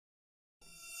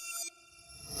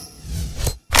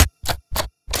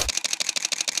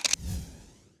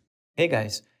Hey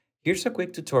guys, here's a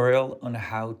quick tutorial on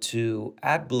how to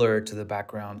add blur to the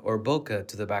background or bokeh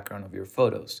to the background of your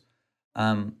photos.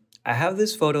 I have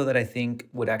this photo that I think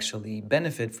would actually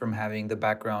benefit from having the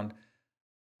background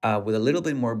with a little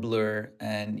bit more blur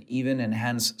and even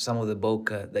enhance some of the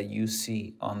bokeh that you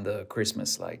see on the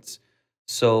Christmas lights.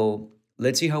 So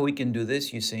let's see how we can do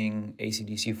this using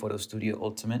ACDSee Photo Studio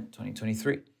Ultimate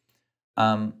 2023.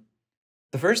 Um,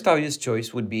 the first obvious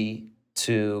choice would be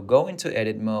to go into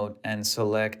edit mode and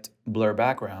select blur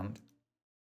background.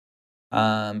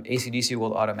 ACDSee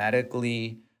will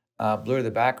automatically blur the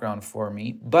background for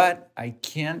me, but I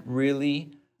can't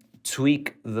really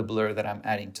tweak the blur that I'm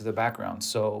adding to the background.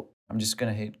 So I'm just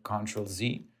gonna hit Control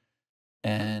Z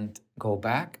and go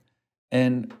back.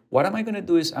 And what am I gonna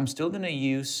do is I'm still gonna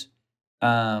use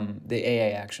the AI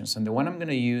actions. And the one I'm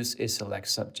gonna use is select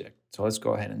subject. So let's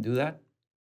go ahead and do that.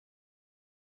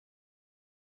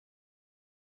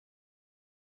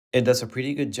 It does a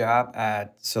pretty good job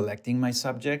at selecting my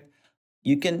subject.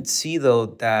 You can see though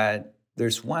that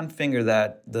there's one finger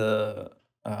that the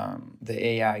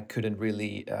AI couldn't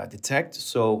really detect.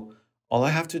 So all I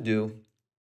have to do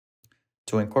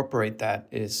to incorporate that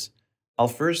is I'll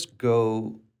first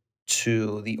go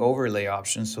to the overlay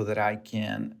option so that I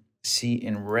can see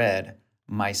in red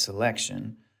my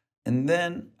selection. And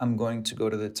then I'm going to go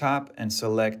to the top and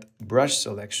select brush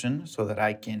selection so that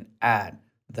I can add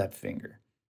that finger.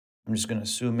 I'm just going to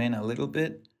zoom in a little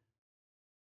bit.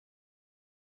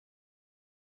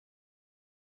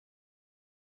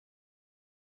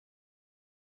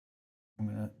 I'm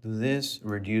going to do this,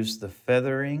 reduce the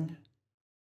feathering,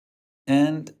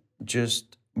 and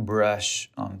just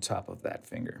brush on top of that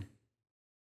finger.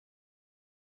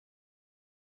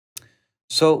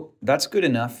 So that's good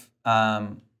enough.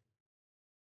 Now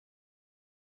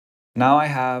I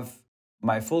have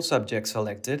my full subject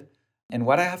selected. And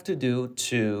what I have to do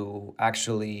to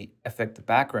actually affect the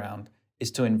background is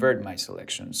to invert my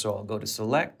selection. So I'll go to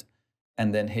select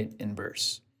and then hit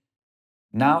inverse.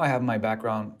 Now I have my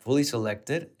background fully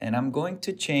selected and I'm going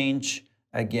to change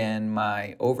again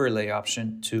my overlay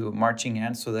option to marching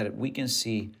ants so that we can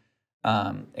see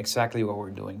exactly what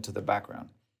we're doing to the background.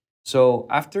 So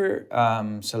after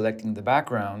selecting the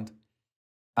background,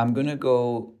 I'm going to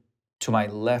go to my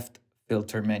left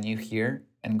filter menu here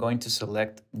and going to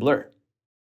select blur.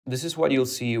 This is what you'll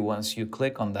see once you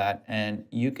click on that, and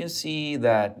you can see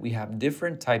that we have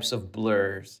different types of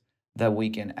blurs that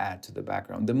we can add to the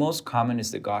background. The most common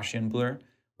is the Gaussian blur,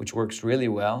 which works really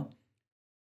well.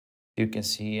 You can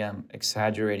see I'm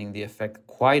exaggerating the effect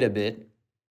quite a bit.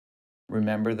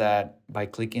 Remember that by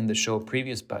clicking the Show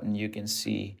Previous button, you can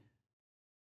see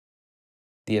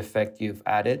the effect you've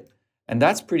added. And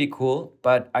that's pretty cool,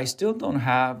 but I still don't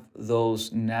have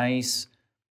those nice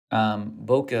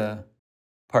bokeh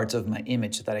parts of my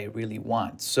image that I really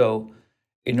want. So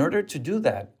in order to do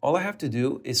that, all I have to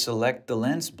do is select the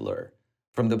lens blur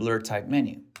from the blur type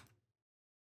menu.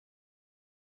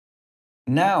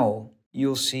 Now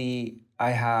you'll see I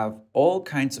have all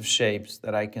kinds of shapes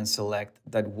that I can select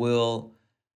that will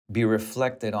be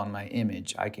reflected on my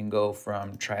image. I can go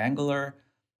from triangular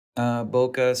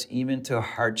bokehs even to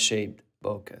heart-shaped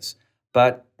bokehs.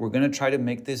 But we're going to try to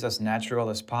make this as natural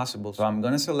as possible. So I'm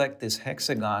going to select this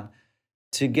hexagon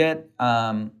to get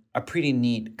a pretty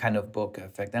neat kind of bokeh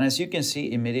effect. And as you can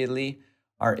see, immediately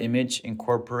our image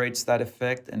incorporates that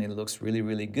effect and it looks really,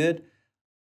 really good.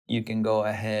 You can go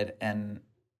ahead and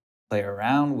play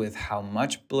around with how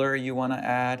much blur you want to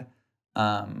add.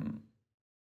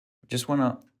 Just want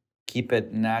to keep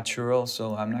it natural,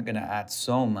 so I'm not going to add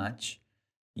so much.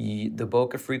 The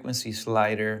bokeh frequency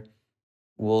slider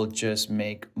will just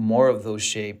make more of those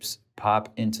shapes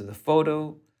pop into the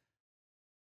photo.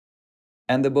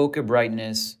 And the bokeh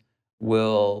brightness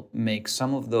will make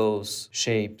some of those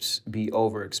shapes be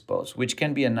overexposed, which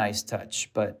can be a nice touch,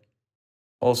 but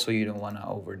also you don't want to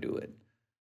overdo it.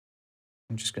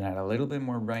 I'm just going to add a little bit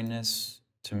more brightness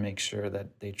to make sure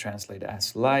that they translate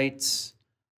as lights.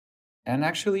 And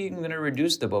actually, I'm going to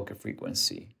reduce the bokeh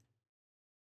frequency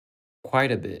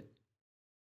quite a bit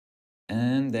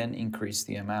and then increase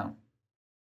the amount.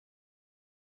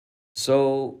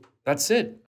 So that's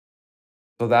it.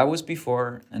 So that was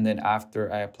before, and then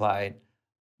after I applied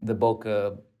the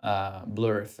bokeh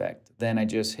blur effect. Then I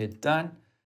just hit done,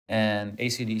 and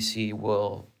ACDSee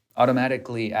will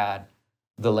automatically add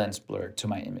the lens blur to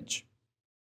my image.